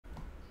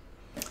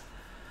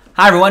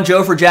Hi everyone,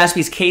 Joe for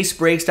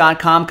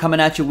JaspysCaseBreaks.com coming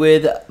at you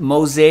with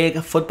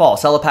MOSAIC Football.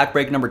 Cello pack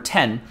break number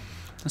 10.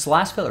 It's the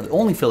last filler, the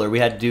only filler we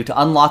had to do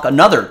to unlock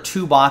another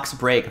 2-box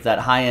break of that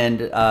high-end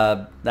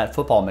that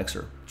football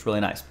mixer. It's really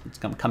nice. It's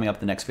coming up in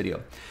the next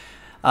video.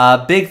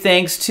 Big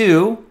thanks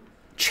to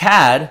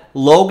Chad,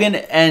 Logan,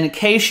 and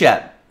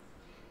K-Shep.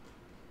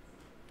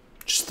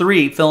 Just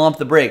 3 filling up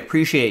the break.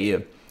 Appreciate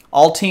you.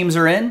 All teams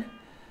are in.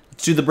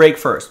 Let's do the break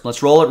first.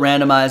 Let's roll it,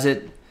 randomize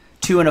it.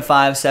 2 and a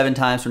 5, 7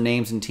 times for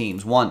names and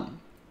teams. 1,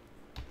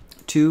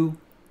 2,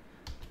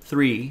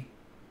 3,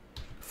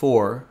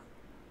 4,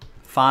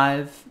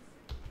 5,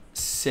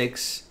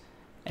 6,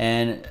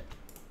 and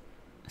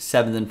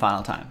 7th and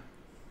final time.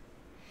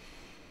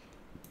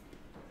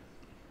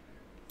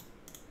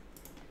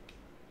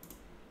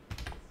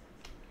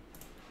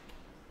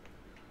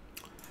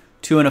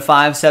 Two and a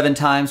 5, 7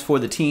 times for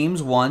the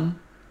teams. 1,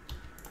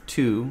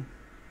 2,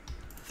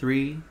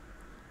 3,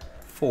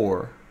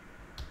 4,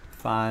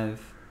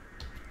 5,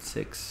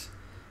 6,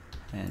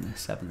 and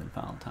 7th and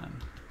final time.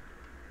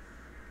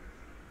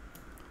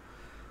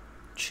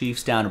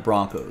 Chiefs down to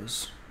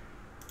Broncos.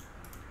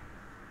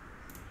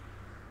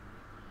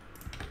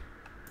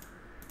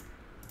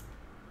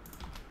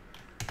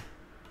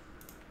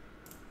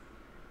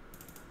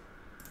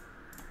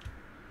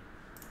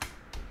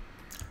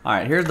 All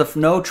right, here's the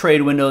no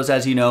trade windows,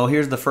 as you know.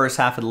 Here's the first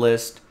half of the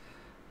list.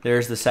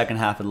 There's the second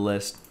half of the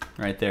list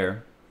right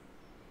there.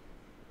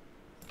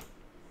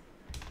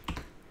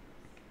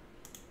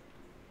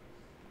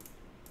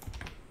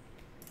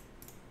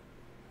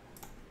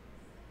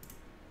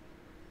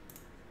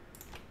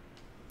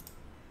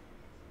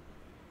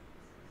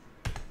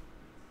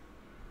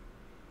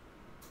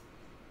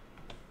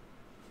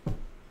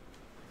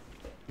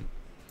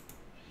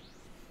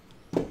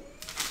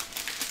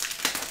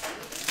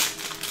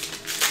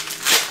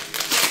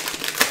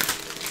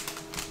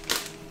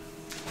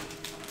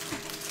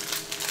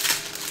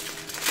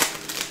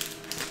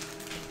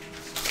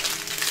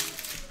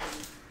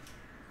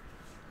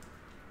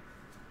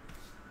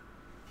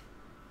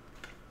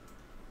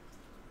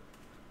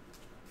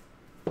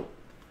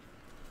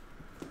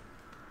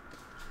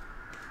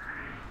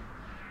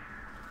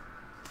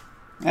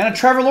 And a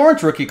Trevor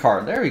Lawrence rookie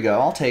card. There we go.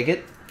 I'll take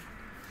it.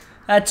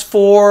 That's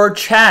for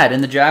Chad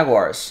in the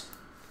Jaguars.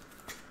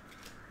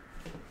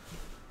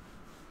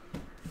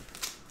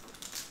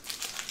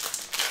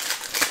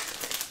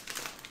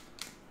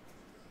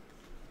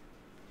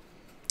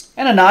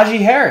 And a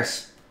Najee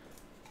Harris.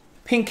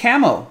 Pink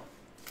camo.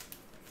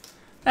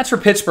 That's for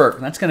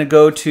Pittsburgh. That's going to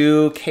go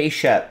to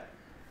K-Shep.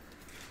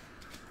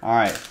 All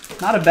right.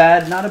 Not a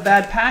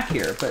bad pack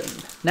here,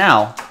 but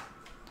now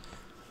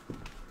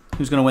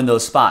who's going to win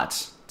those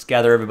spots? Let's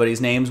gather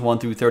everybody's names, 1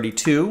 through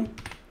 32.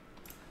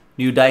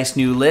 New dice,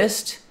 new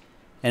list.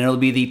 And it'll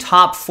be the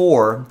top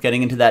 4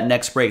 getting into that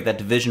next break, that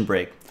division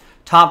break.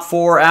 Top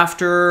 4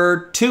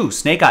 after 2,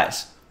 Snake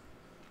Eyes.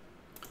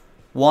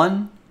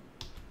 1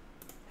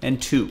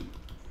 and 2.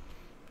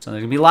 So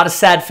there's going to be a lot of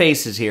sad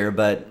faces here,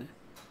 but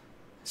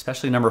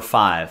especially number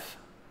 5.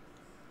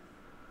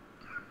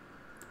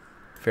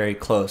 Very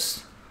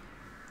close.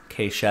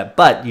 K-Shep.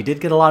 But you did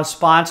get a lot of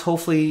spots.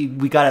 Hopefully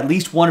we got at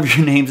least one of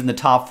your names in the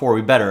top 4.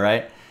 We better,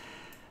 right?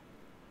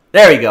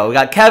 There we go. We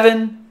got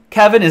Kevin.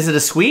 Kevin, is it a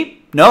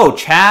sweep? No,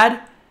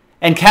 Chad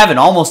and Kevin,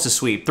 almost a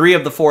sweep. 3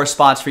 of the 4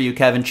 spots for you,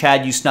 Kevin.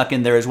 Chad, you snuck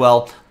in there as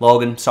well.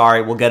 Logan,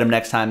 sorry. We'll get him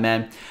next time,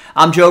 man.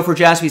 I'm Joe for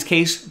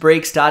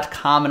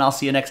JaspysCaseBreaks.com, and I'll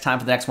see you next time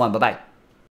for the next one. Bye-bye.